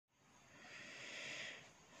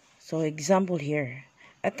So example here,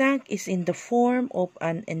 a tank is in the form of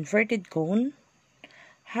an inverted cone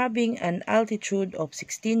having an altitude of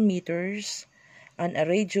 16 meters and a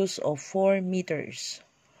radius of 4 meters.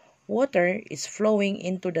 Water is flowing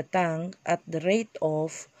into the tank at the rate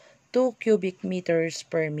of 2 cubic meters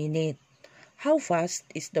per minute. How fast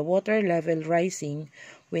is the water level rising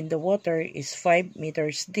when the water is 5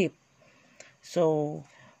 meters deep? So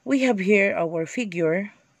we have here our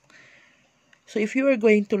figure. So if you are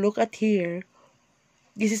going to look at here,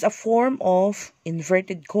 this is a form of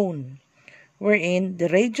inverted cone, wherein the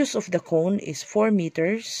radius of the cone is 4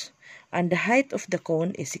 meters and the height of the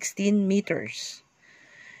cone is 16 meters.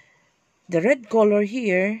 The red color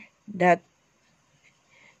here, that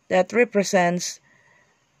represents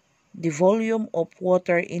the volume of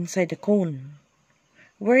water inside the cone,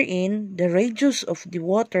 wherein the radius of the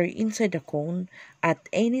water inside the cone at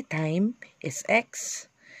any time is x,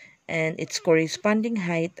 and its corresponding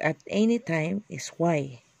height at any time is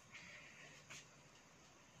y.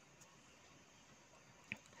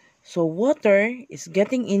 So water is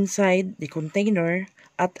getting inside the container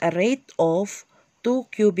at a rate of 2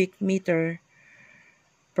 cubic meter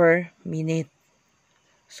per minute.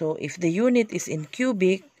 So if the unit is in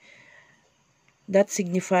cubic, that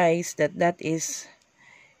signifies that that is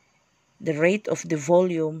the rate of the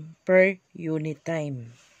volume per unit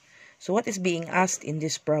time. So what is being asked in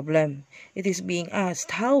this problem? It is being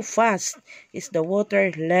asked, how fast is the water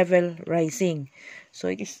level rising? So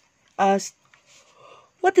it is asked,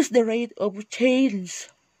 what is the rate of change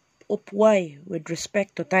of y with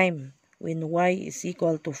respect to time when y is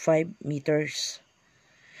equal to 5 meters?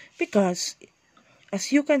 Because,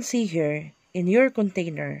 as you can see here, in your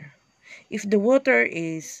container, if the water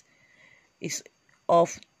is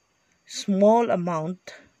of small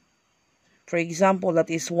amount, for example, that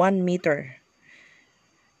is 1 meter,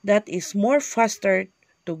 that is more faster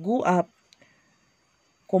to go up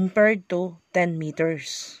compared to 10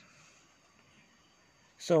 meters.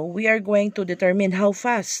 So we are going to determine how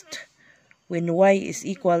fast when y is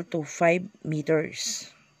equal to 5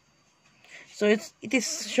 meters. So it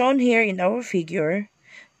is shown here in our figure.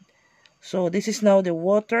 So this is now the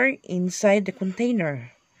water inside the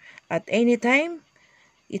container. At any time,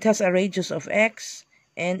 it has a radius of x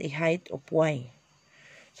and a height of y.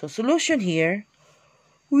 So solution here,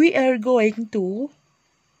 we are going to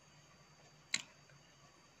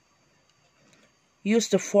use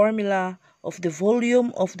the formula of the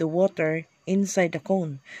volume of the water inside the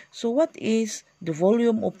cone. So what is the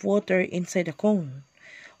volume of water inside the cone?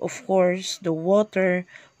 Of course, the water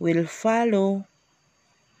will follow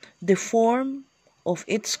the form of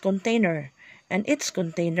its container, and its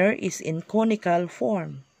container is in conical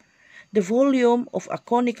form. The volume of a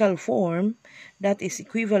conical form, that is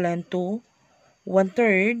equivalent to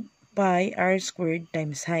 1/3 pi r squared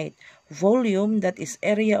times height. Volume, that is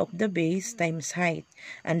area of the base times height.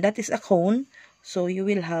 And that is a cone, so you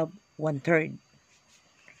will have 1/3.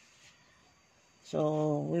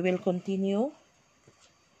 So we will continue.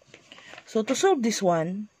 So to solve this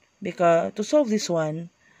one,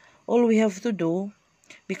 all we have to do,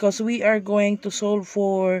 because we are going to solve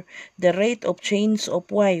for the rate of change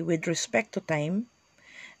of y with respect to time,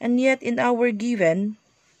 and yet in our given,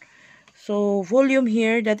 so volume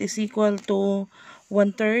here, that is equal to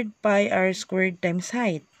 1/3 pi r squared times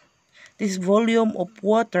height. This volume of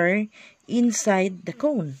water inside the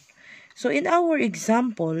cone. So in our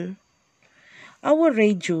example, our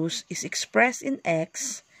radius is expressed in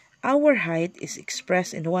x, our height is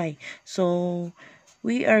expressed in y. So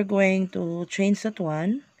we are going to change that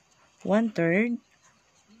one. 1/3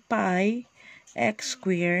 pi x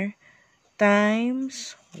squared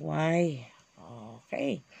times y.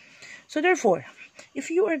 Okay. So therefore, if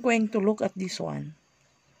you are going to look at this one,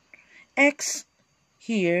 x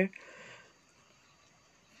here,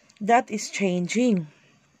 that is changing.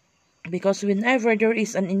 Because whenever there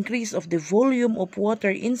is an increase of the volume of water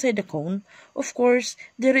inside the cone, of course,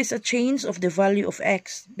 there is a change of the value of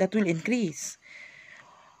x that will increase.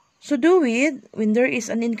 So when there is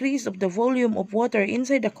an increase of the volume of water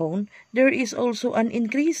inside the cone, there is also an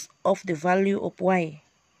increase of the value of y.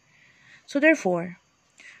 So therefore,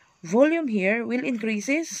 volume here will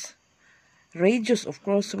increases, radius of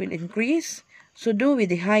course will increase, so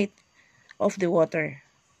the height of the water.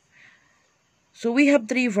 So we have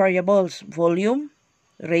 3 variables, volume,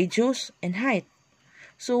 radius, and height.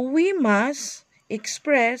 So we must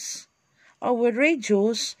express our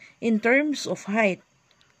radius in terms of height.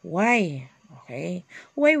 Why? Okay.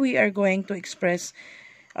 Why we are going to express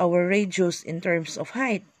our radius in terms of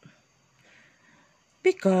height?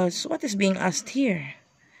 Because what is being asked here?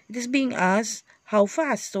 It is being asked how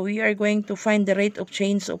fast. So we are going to find the rate of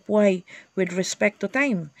change of y with respect to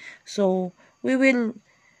time. So we will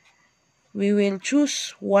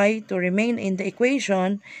choose y to remain in the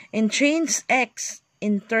equation and change x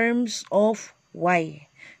in terms of y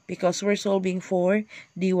because we're solving for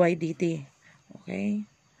dy dt. Okay?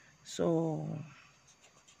 So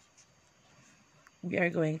we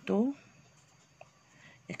are going to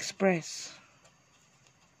express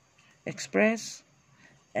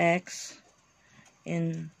x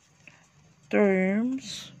in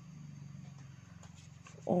terms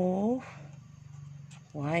of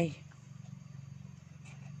y.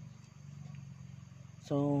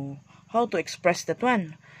 So, how to express that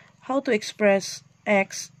one? How to express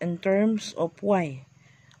x in terms of y?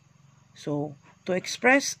 So, to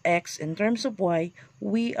express x in terms of y,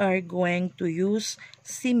 we are going to use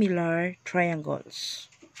similar triangles.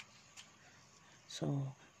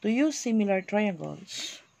 So, to use similar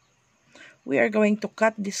triangles, we are going to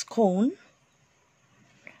cut this cone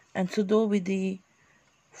and to do with the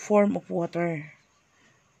form of water.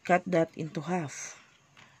 Cut that into half.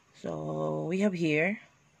 So, we have here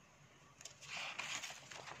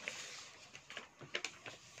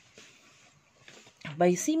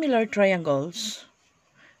by similar triangles,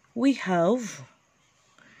 we have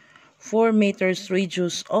 4 meters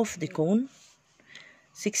radius of the cone,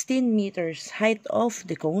 16 meters height of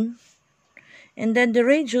the cone, and then the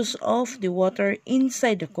radius of the water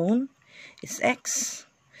inside the cone is x,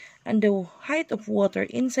 and the height of water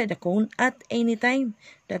inside the cone at any time,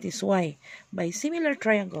 that is y. By similar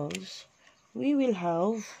triangles, we will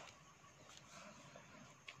have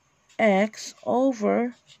x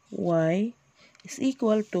over y is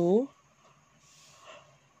equal to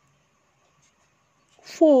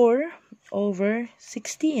 4 over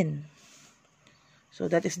 16. So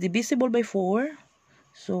that is divisible by 4.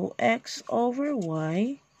 So x over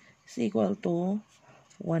y is equal to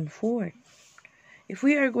 1/4. If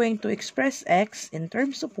we are going to express x in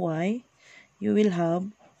terms of y, you will have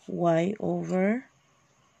y over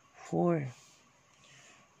 4.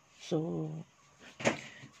 So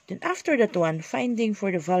then after that one, finding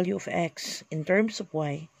for the value of x in terms of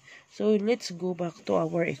y. So let's go back to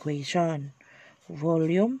our equation.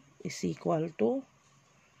 Volume is equal to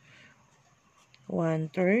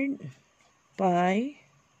 1/3 pi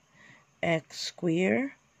x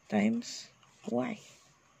squared times y.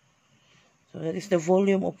 So that is the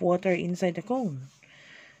volume of water inside the cone.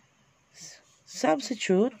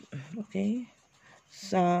 Substitute,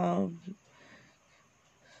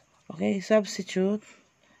 substitute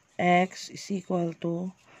x is equal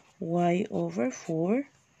to y over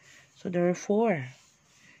 4. So therefore,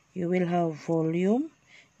 you will have volume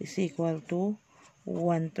is equal to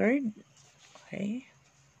 1/3. Okay.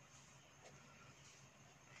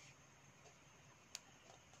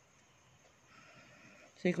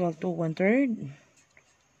 It's equal to 1/3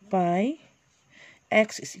 pi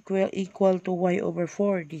x is equal to y over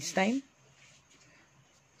 4 this time.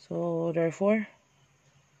 So therefore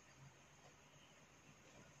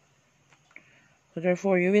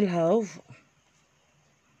you will have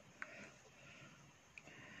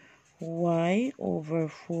y over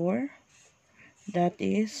 4, that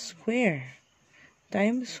is square,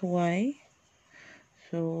 times y.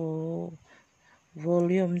 So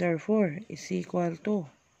volume therefore is equal to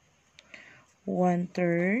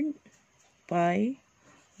 1/3 pi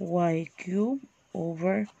y cubed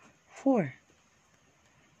over 4.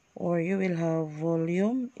 Or you will have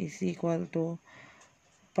volume is equal to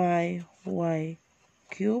pi y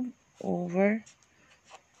cubed over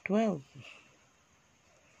 12.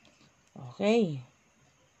 Okay.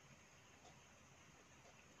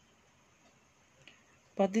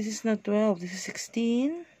 But this is not 12. This is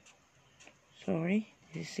 16. Sorry.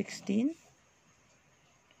 This is 16.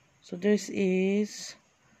 So this is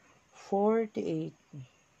 48.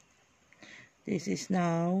 This is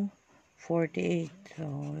now 48. So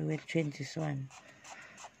we will change this one.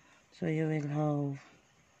 So you will have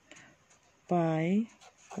pi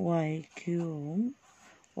y cubed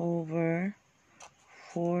over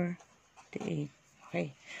 48.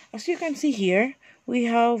 Okay. As you can see here, we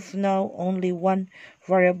have now only one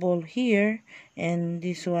variable here, and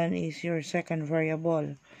this one is your second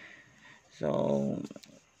variable. So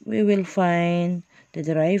we will find the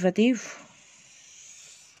derivative.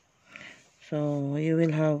 So you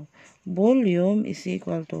will have volume is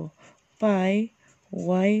equal to pi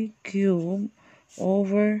y cubed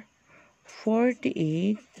over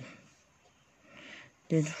 48.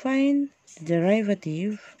 Then find the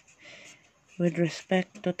derivative with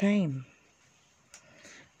respect to time.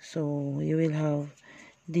 So you will have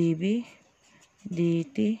dB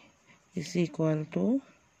dt is equal to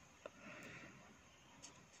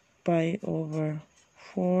pi over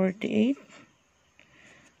 48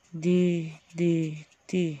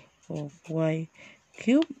 dt of y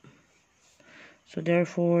cube. So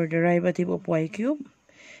therefore, derivative of y cube,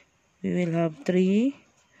 we will have 3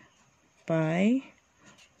 pi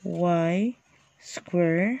y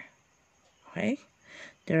square. Okay,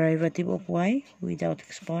 derivative of y without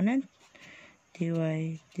exponent,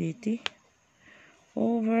 dy dt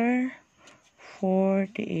over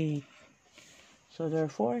 48. So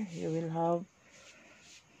therefore, you will have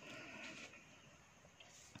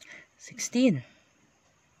 16.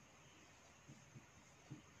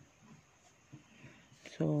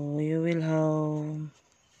 So you will have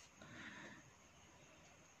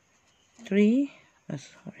 3.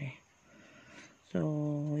 Sorry.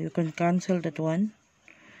 So you can cancel that one.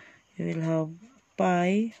 You will have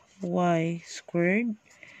pi y squared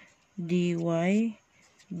dy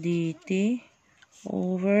dt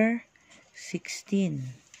over 16,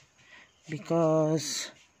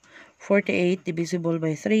 because 48 divisible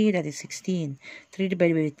by 3, that is 16. 3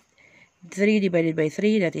 divided by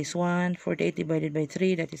 3, that is 1. 48 divided by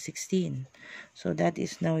 3, that is 16. So that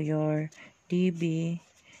is now your dB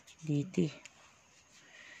dt.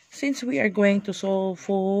 Since we are going to solve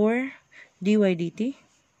for dy dt,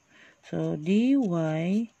 so dy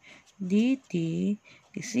dt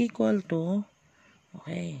is equal to,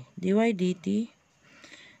 okay, dy dt,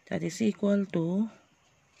 that is equal to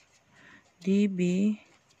dB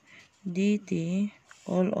dt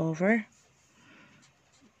all over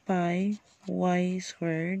pi y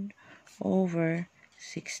squared over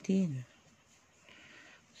 16.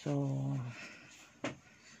 So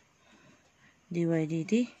dy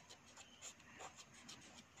dt,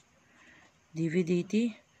 dv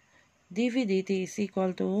dt is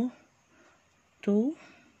equal to 2,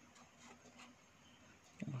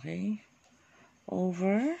 okay,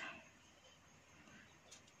 over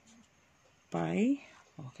pi,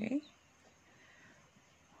 okay.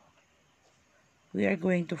 We are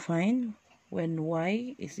going to find when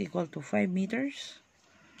y is equal to 5 meters.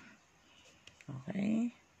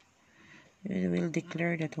 Okay, we will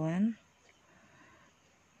declare that one.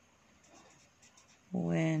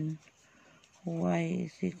 When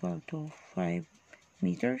y is equal to 5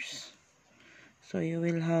 meters, so you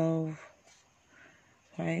will have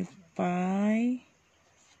 5 pi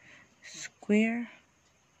square.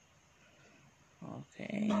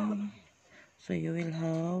 Okay, so you will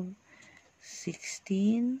have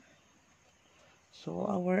 16. So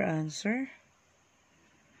our answer,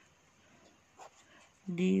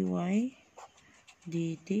 dy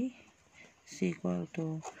dt is equal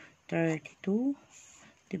to 32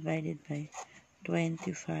 divided by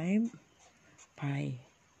 25 pi.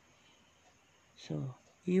 So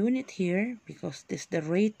unit here, because this is the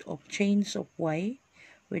rate of change of y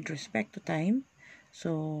with respect to time,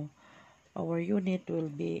 so our unit will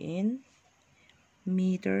be in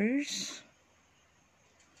meters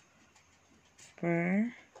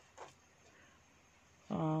per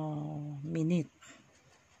minute.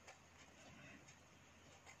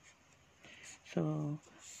 So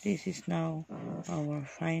this is now our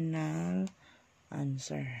final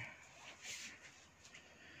answer.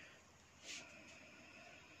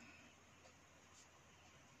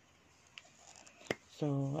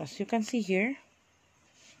 So as you can see here,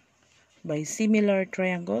 by similar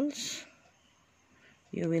triangles,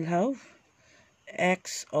 you will have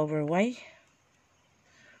x over y,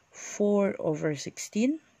 4 over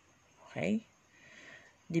 16, okay,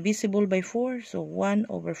 divisible by 4, so 1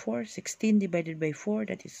 over 4, 16 divided by 4,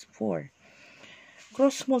 that is 4.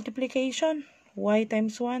 Cross multiplication, y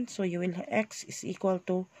times 1, so you will have x is equal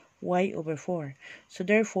to y over 4. So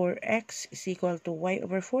therefore, x is equal to y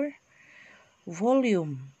over 4.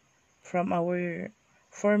 Volume from our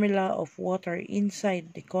formula of water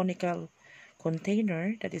inside the conical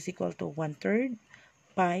container, that is equal to 1/3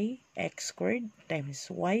 pi x squared times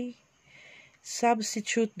y.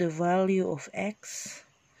 Substitute the value of x,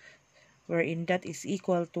 wherein that is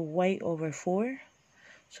equal to y over 4.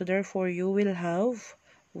 So therefore, you will have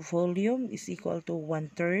volume is equal to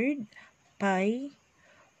 1/3 pi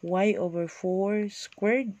y over 4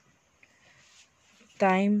 squared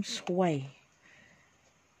times y.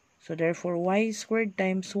 So therefore, y squared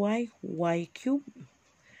times y cubed.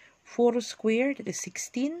 4 squared, that is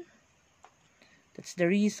 16. That's the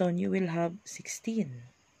reason you will have 16.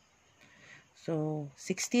 So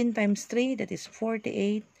 16 times 3, that is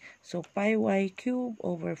 48. So pi y cubed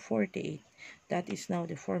over 48. That is now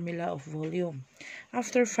the formula of volume.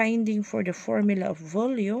 After finding for the formula of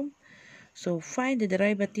volume, so find the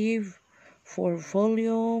derivative for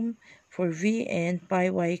volume for V and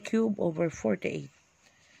pi y cubed over 48.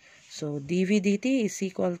 So dv dt is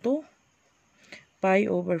equal to pi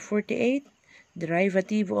over 48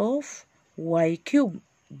 derivative of y cubed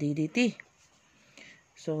ddt.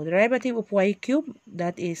 So derivative of y cubed,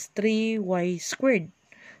 that is 3y squared.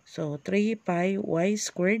 So 3 pi y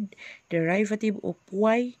squared, derivative of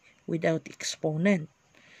y without exponent.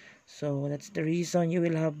 So that's the reason you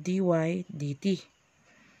will have dy dt.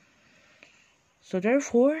 So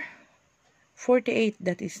therefore, 48,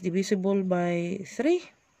 that is divisible by 3.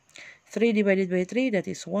 3 divided by 3, that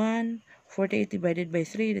is 1. 48 divided by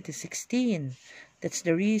 3, that is 16. That's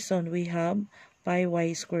the reason we have pi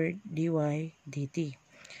y squared dy dt.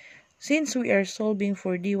 Since we are solving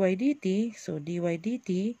for dy dt, so dy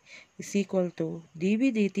dt is equal to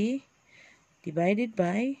dv dt divided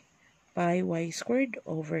by pi y squared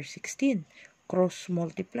over 16. Cross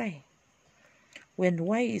multiply. When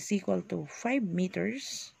y is equal to 5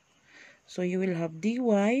 meters, so you will have dy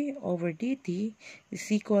over dt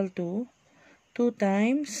is equal to 2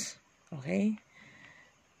 times, okay,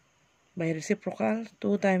 by reciprocal,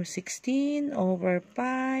 2 times 16 over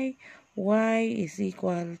pi, y is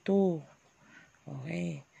equal to,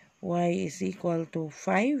 okay, y is equal to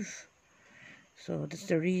 5. So that's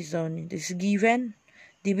the reason this is given.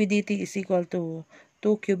 dv dt is equal to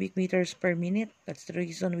 2 cubic meters per minute. That's the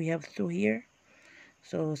reason we have 2 here.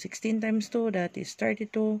 So 16 times 2, that is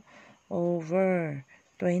 32 over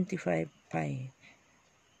 25 pi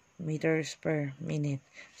meters per minute.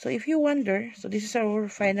 So if you wonder, so this is our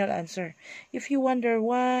final answer. If you wonder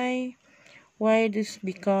why this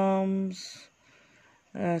becomes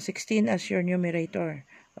 16 as your numerator.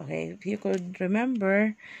 Okay, if you could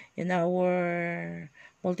remember in our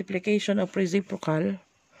multiplication of reciprocal,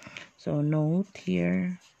 so note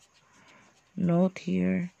here,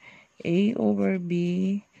 a over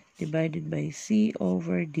b divided by c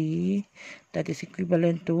over d, that is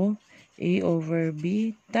equivalent to a over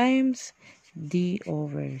b times d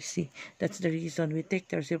over c. That's the reason we take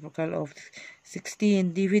the reciprocal of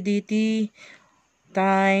 16 dv dt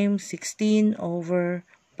times 16 over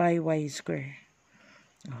pi y square.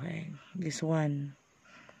 Okay, this one.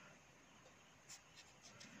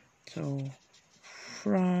 So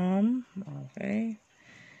from, okay,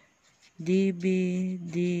 dv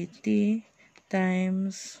dt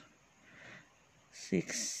times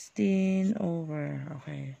 16 over,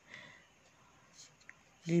 okay,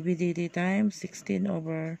 dv dt times 16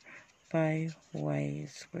 over pi y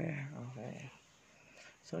square. Okay,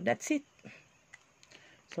 so that's it.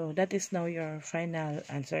 So that is now your final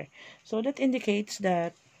answer. So that indicates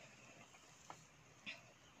that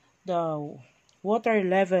the water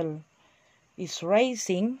level is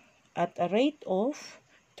rising at a rate of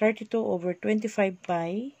 32 over 25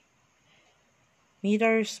 pi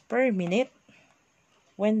meters per minute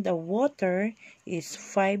when the water is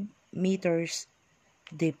 5 meters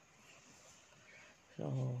deep.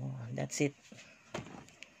 So that's it.